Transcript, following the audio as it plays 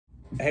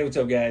Hey, what's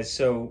up, guys?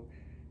 So,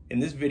 in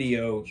this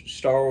video,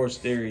 Star Wars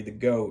Theory, the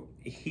GOAT,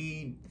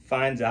 he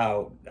finds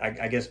out,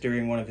 I guess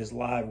during one of his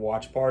live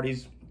watch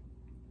parties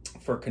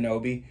for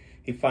Kenobi,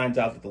 he finds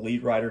out that the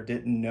lead writer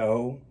didn't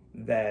know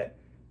that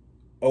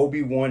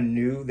Obi-Wan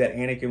knew that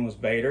Anakin was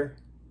Vader.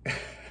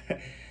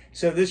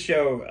 So this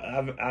show,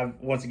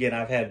 once again,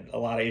 I've had a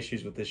lot of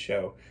issues with this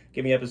show.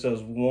 Give me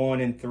episodes 1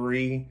 and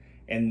 3,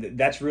 and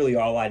that's really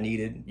all I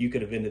needed. You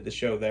could have ended the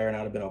show there, and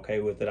I'd have been okay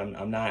with it.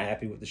 I'm not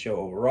happy with the show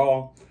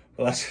overall.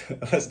 But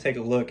let's take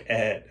a look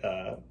at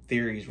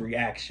Theory's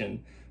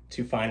reaction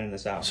to finding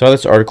this out. Saw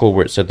this article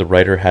where it said the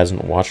writer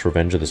hasn't watched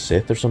Revenge of the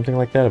Sith or something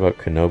like that about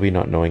Kenobi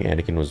not knowing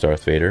Anakin was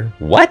Darth Vader.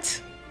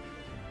 What?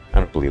 I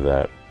don't believe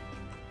that.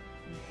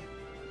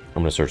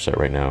 I'm gonna search that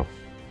right now.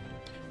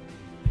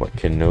 What,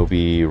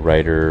 Kenobi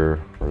writer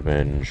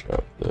Revenge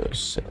of the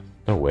Sith?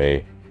 No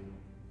way.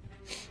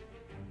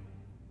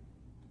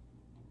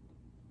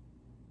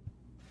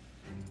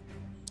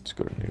 Let's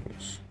go to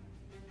news.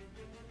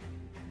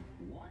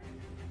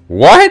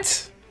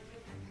 What?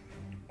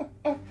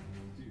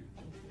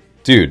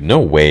 Dude, no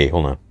way.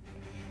 Hold on.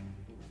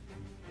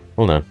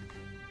 Hold on.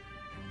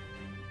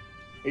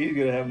 He's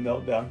gonna have a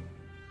meltdown.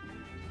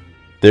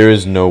 There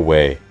is no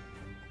way.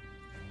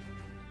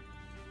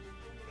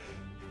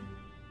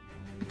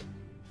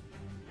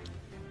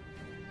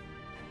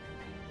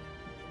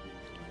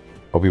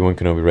 Obi-Wan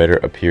Kenobi writer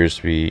appears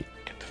to be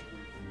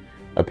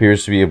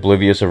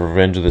oblivious of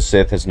Revenge of the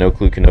Sith. Has no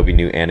clue Kenobi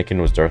knew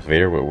Anakin was Darth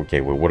Vader. Okay,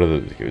 what are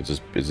the?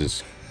 Is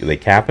this? Are they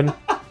capping?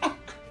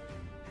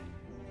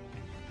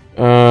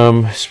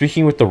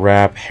 Speaking with the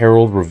Wrap,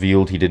 Harold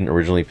revealed he didn't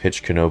originally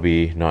pitch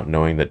Kenobi, not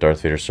knowing that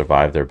Darth Vader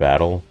survived their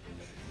battle.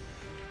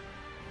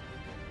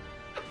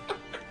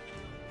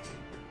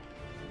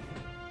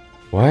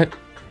 What?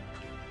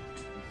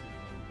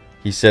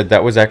 He said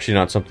that was actually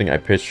not something I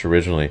pitched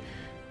originally.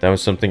 That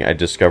was something I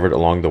discovered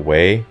along the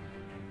way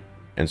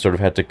and sort of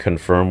had to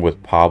confirm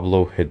with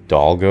Pablo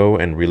Hidalgo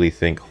and really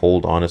think,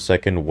 hold on a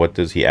second, what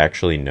does he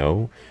actually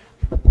know?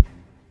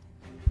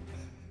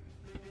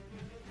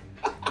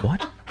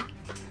 What?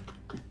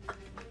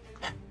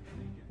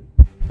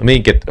 Let me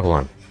get... Hold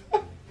on.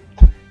 I'm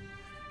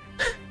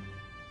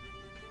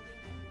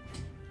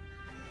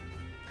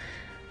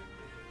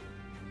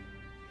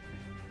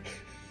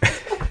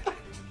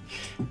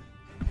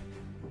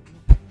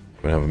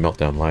gonna have a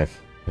meltdown live.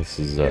 This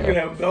is You're gonna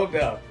have a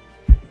meltdown.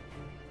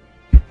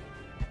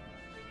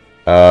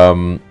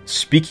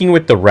 Speaking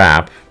with the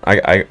Wrap, I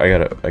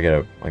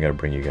gotta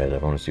bring you guys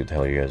up. I want to see what the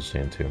hell you guys are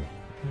saying too.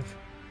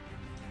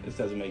 This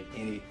doesn't make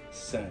any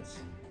sense.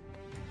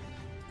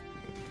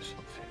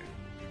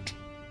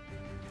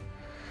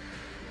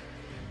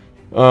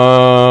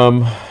 I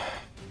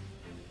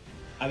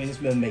mean, this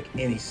doesn't make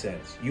any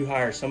sense. You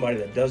hire somebody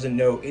that doesn't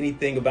know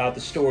anything about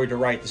the story to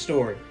write the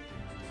story.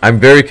 I'm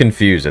very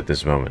confused at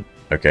this moment.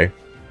 Okay,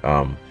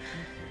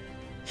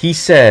 he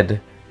said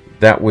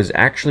that was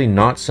actually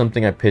not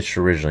something I pitched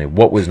originally.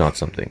 What was not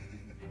something?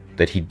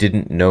 That he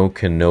didn't know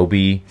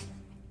Kenobi.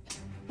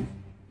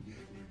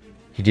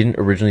 He didn't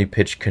originally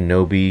pitch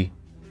Kenobi,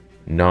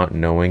 not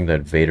knowing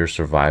that Vader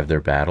survived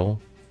their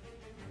battle.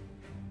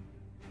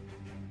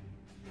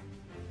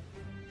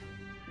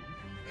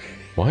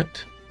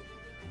 What?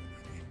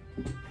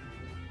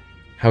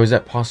 How is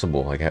that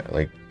possible? Like I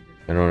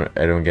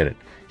don't get it.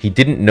 He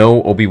didn't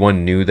know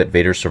Obi-Wan knew that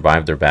Vader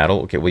survived their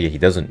battle. Okay, well, yeah, he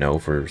doesn't know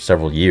for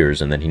several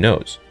years, and then he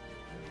knows.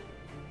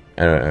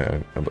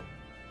 That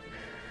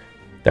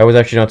was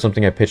actually not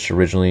something I pitched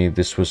originally.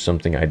 This was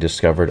something I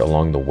discovered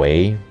along the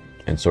way,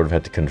 and sort of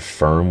had to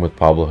confirm with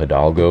Pablo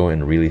Hidalgo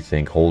and really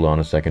think, hold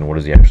on a second, what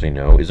does he actually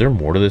know? Is there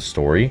more to this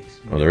story?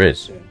 Oh, there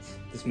is.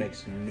 This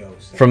makes no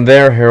sense. From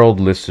there,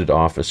 Harold listed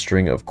off a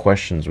string of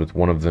questions, with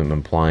one of them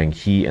implying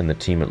he and the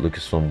team at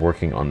Lucasfilm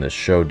working on this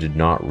show did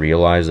not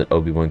realize that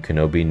Obi-Wan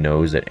Kenobi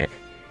knows that...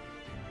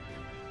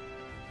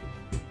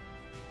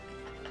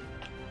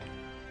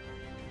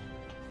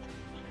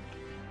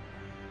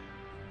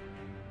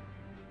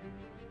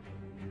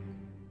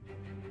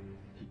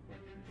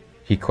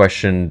 He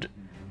questioned,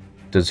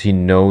 does he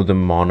know the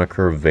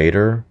moniker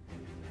Vader?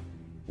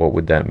 What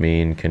would that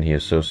mean? Can he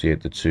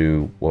associate the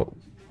two? What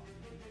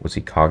was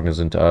he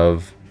cognizant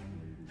of?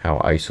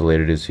 How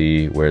isolated is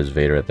he? Where is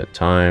Vader at that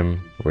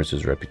time? Where's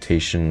his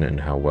reputation? And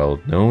how well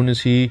known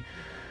is he?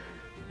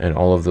 And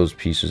all of those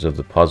pieces of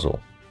the puzzle.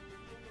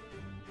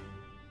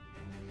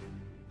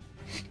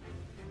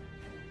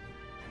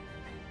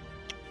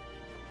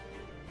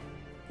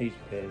 He's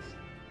pissed.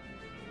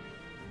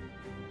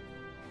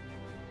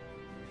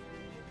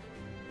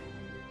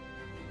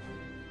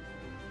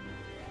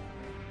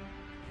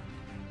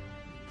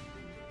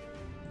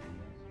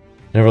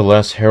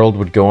 Nevertheless, Harold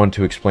would go on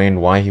to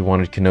explain why he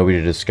wanted Kenobi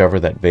to discover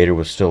that Vader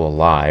was still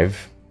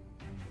alive.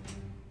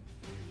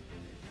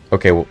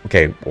 Okay, well,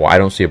 I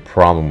don't see a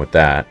problem with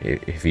that.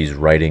 If he's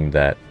writing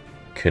that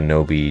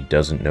Kenobi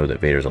doesn't know that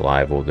Vader's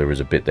alive, well, there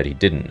was a bit that he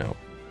didn't know.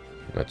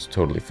 That's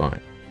totally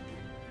fine.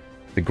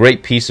 The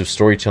great piece of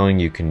storytelling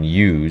you can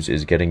use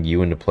is getting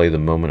you into play the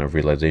moment of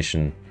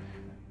realization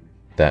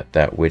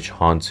that which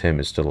haunts him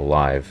is still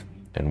alive,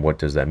 and what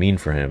does that mean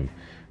for him?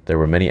 There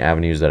were many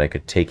avenues that I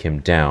could take him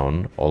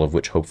down, all of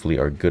which hopefully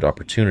are good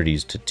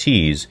opportunities to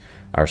tease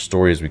our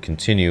story as we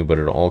continue, but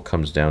it all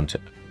comes down to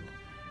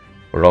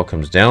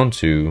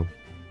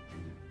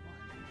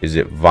is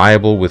it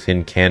viable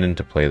within canon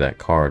to play that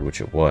card,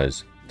 which it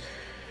was.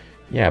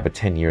 Yeah, but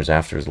 10 years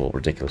after is a little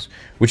ridiculous.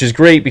 Which is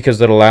great because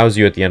that allows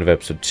you at the end of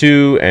episode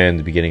 2 and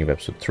the beginning of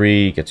episode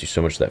 3, gets you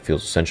so much that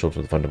feels essential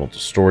to the fundamental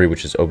story,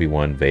 which is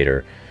Obi-Wan,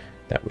 Vader,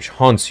 that which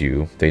haunts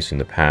you, facing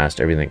the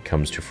past, everything that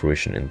comes to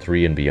fruition in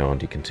 3 and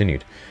beyond, he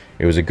continued.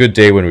 It was a good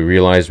day when we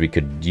realized we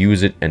could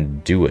use it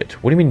and do it.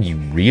 What do you mean you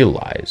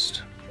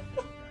realized?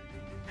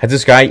 Had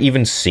this guy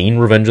even seen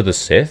Revenge of the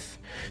Sith?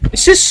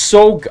 This is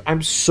so...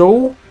 I'm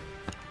so...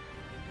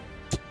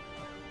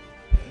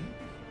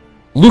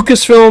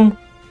 Lucasfilm,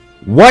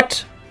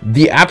 what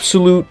the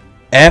absolute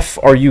F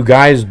are you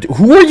guys...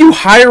 Who are you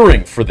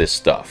hiring for this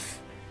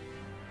stuff?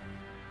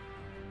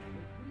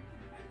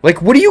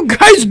 Like, what are you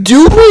guys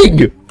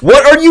doing?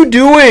 What are you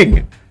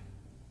doing?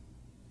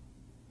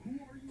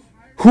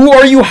 Who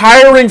are you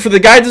hiring for the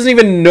guy that doesn't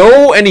even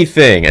know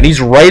anything? And he's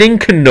writing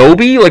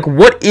Kenobi? Like,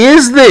 what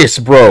is this,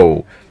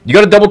 bro? You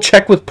gotta double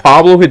check with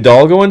Pablo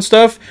Hidalgo and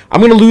stuff? I'm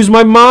gonna lose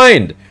my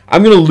mind.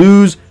 I'm gonna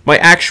lose my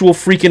actual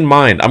freaking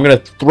mind. I'm gonna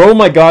throw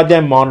my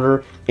goddamn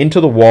monitor into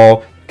the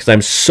wall because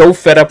I'm so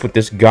fed up with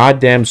this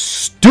goddamn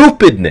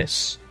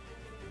stupidness.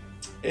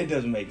 It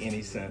doesn't make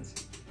any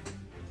sense.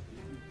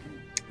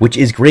 Which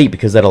is great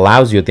because that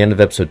allows you at the end of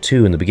episode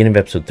 2 and the beginning of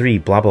episode 3,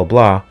 blah, blah,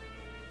 blah.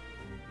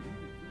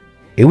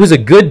 It was a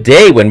good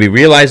day when we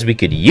realized we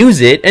could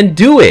use it and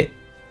do it.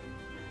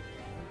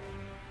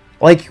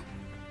 Like,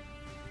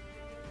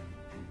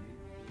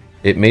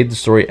 it made the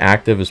story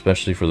active,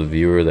 especially for the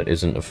viewer that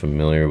isn't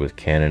familiar with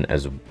canon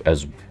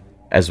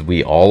as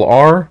we all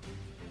are.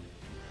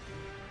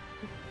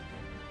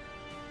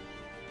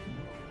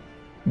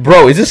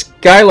 Bro, is this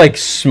guy like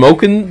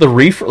smoking the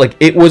reefer? Like,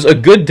 it was a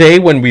good day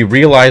when we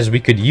realized we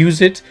could use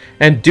it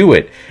and do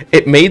it.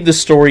 It made the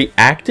story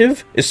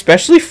active,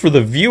 especially for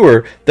the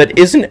viewer that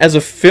isn't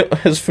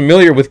as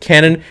familiar with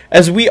canon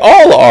as we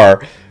all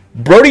are.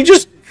 Brody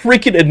just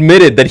freaking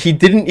admitted that he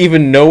didn't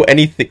even know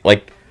anything.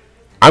 Like,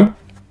 I'm...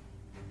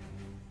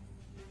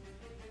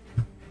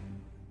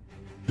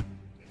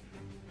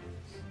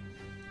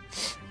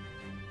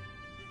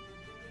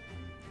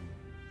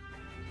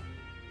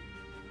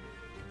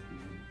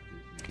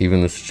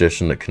 Even the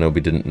suggestion that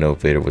Kenobi didn't know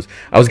Vader was...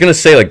 I was going to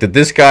say, like, did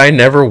this guy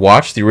never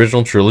watch the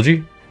original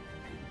trilogy?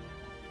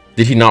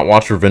 Did he not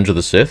watch Revenge of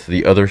the Sith?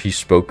 The other he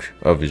spoke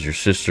of is your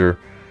sister.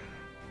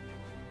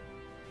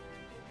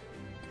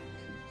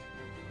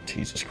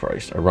 Jesus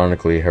Christ.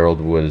 Ironically, Harold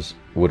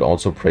would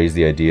also praise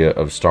the idea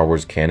of Star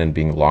Wars canon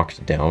being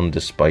locked down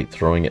despite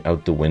throwing it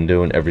out the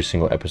window in every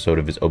single episode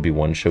of his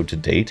Obi-Wan show to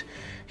date.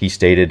 He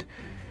stated...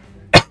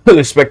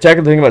 The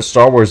spectacular thing about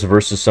Star Wars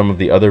versus some of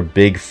the other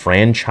big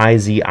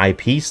franchisee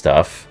IP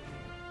stuff.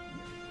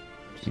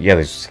 Yeah,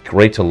 it's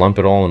great to lump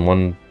it all in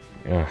one.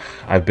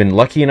 I've been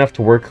lucky enough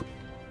to work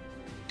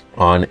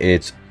on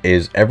it.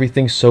 Is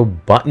everything so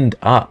buttoned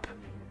up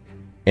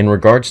in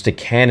regards to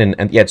canon?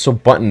 And yeah, it's so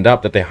buttoned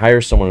up that they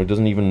hire someone who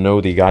doesn't even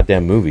know the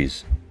goddamn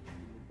movies.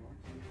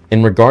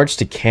 In regards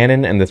to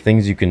canon and the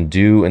things you can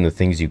do and the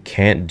things you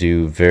can't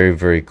do, very,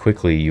 very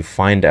quickly, you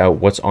find out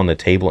what's on the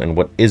table and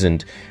what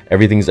isn't.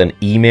 Everything's an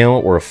email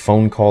or a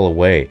phone call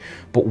away.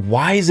 But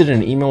why is it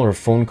an email or a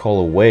phone call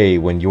away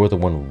when you're the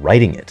one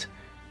writing it?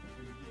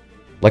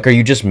 Like, are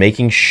you just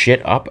making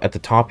shit up at the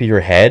top of your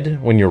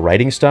head when you're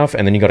writing stuff,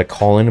 and then you gotta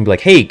call in and be like,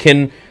 hey,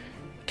 can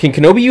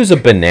Kenobi use a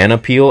banana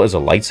peel as a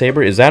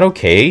lightsaber? Is that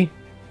okay?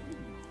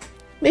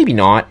 Maybe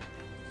not.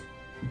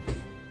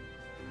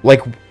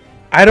 Like...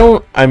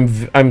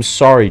 I'm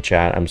sorry,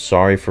 chat. I'm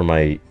sorry for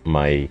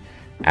my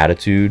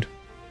attitude.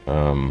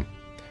 I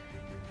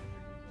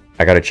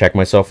gotta check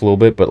myself a little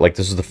bit, but like,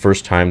 this is the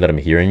first time that I'm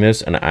hearing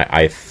this, and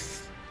I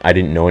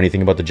didn't know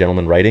anything about the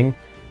gentleman writing.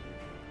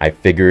 I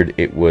figured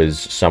it was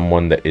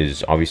someone that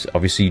is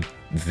obviously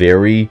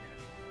very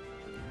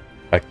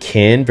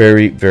akin,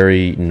 very,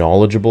 very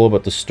knowledgeable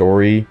about the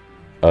story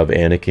of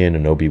Anakin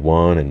and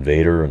Obi-Wan and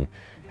Vader, and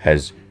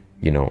has,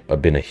 you know,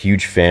 been a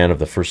huge fan of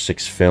the first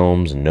 6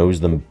 films and knows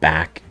them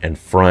back and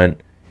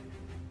front.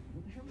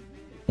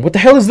 What the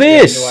hell is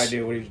this? He had no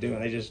idea what he was doing.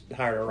 They just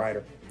hired a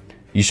writer.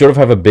 You sort of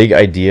have a big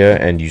idea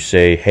and you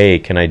say, hey,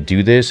 can I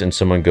do this? And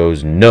someone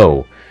goes,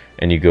 no.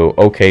 And you go,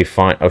 okay,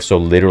 fine. Oh, so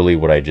literally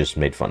what I just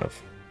made fun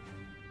of.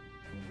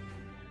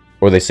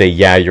 Or they say,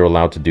 yeah, you're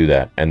allowed to do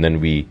that. And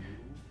then we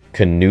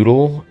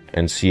canoodle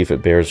and see if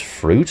it bears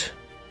fruit.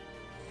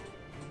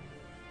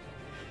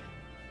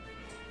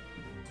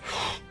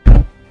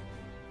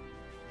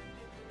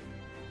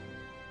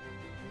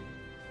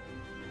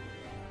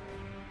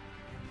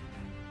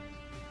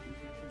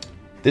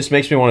 This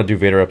makes me want to do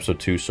Vader Episode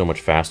 2 so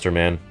much faster,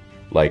 man.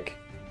 Like...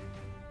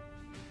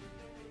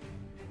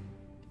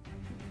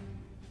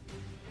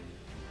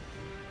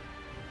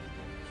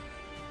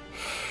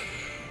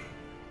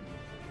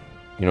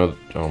 You know,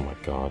 oh my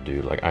god,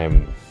 dude. Like,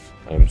 I'm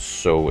I'm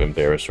so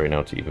embarrassed right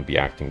now to even be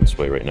acting this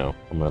way right now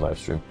on my live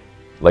stream.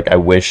 Like, I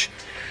wish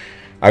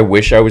I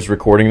was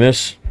recording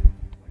this,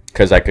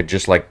 because I could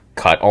just, like,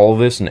 cut all of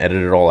this and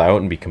edit it all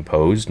out and be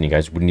composed, and you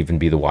guys wouldn't even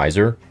be the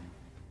wiser.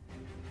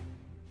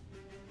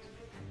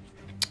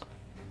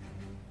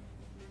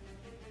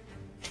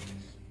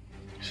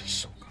 This is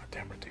so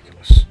goddamn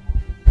ridiculous.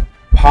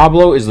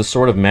 Pablo is the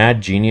sort of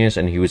mad genius,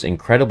 and he was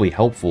incredibly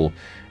helpful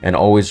and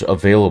always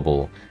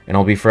available. And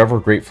I'll be forever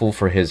grateful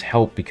for his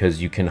help,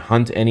 because you can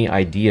hunt any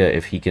idea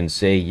if he can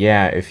say,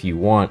 yeah, if you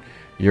want,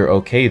 you're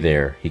okay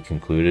there, he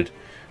concluded.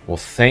 Well,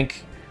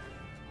 thank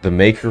the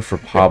maker for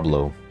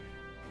Pablo.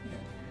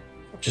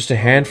 Just a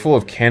handful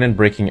of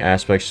canon-breaking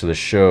aspects to the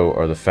show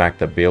are the fact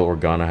that Bail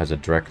Organa has a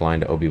direct line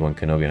to Obi-Wan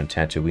Kenobi on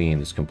Tatooine.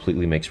 This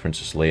completely makes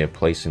Princess Leia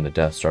placing the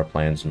Death Star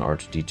plans in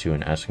R2-D2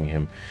 and tasking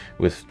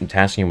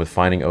him with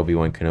finding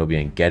Obi-Wan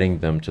Kenobi and getting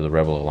them to the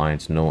Rebel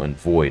Alliance null and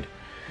void.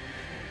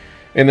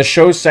 In the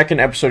show's second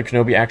episode,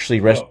 Kenobi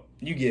actually Well,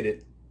 you get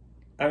it.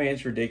 I mean,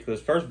 it's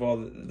ridiculous. First of all,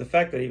 the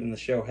fact that even the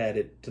show had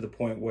it to the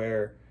point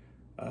where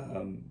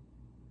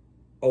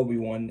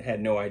Obi-Wan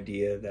had no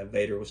idea that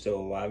Vader was still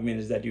alive. I mean,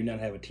 does that dude not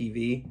have a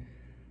TV?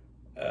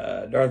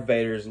 Darth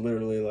Vader is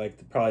literally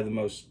like probably the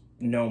most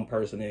known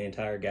person in the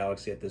entire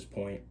galaxy at this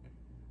point.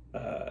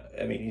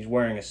 I mean, he's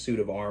wearing a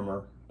suit of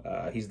armor.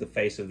 He's the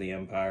face of the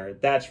Empire.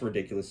 That's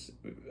ridiculous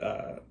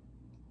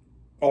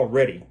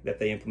already that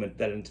they implement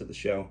that into the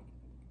show.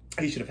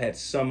 He should have had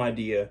some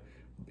idea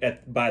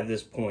by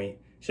this point.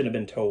 Should have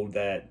been told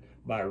that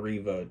by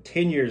Reva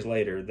 10 years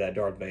later that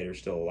Darth Vader's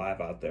still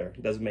alive out there.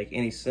 It doesn't make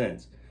any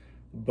sense.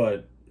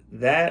 But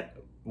that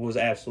was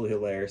absolutely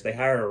hilarious. They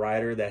hired a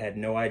writer that had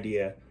no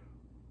idea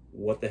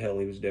what the hell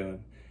he was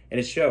doing. And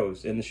it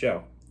shows in the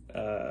show.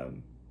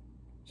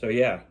 So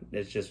yeah,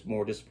 it's just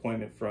more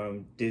disappointment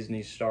from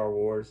Disney's Star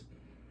Wars.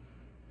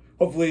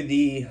 Hopefully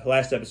the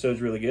last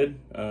episode's really good.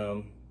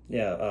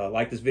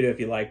 Like this video if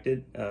you liked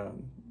it.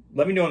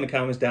 Let me know in the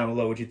comments down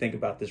below what you think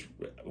about this.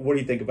 What do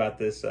you think about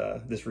this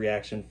this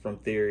reaction from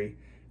Theory?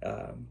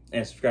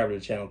 And subscribe to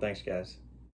the channel. Thanks, guys.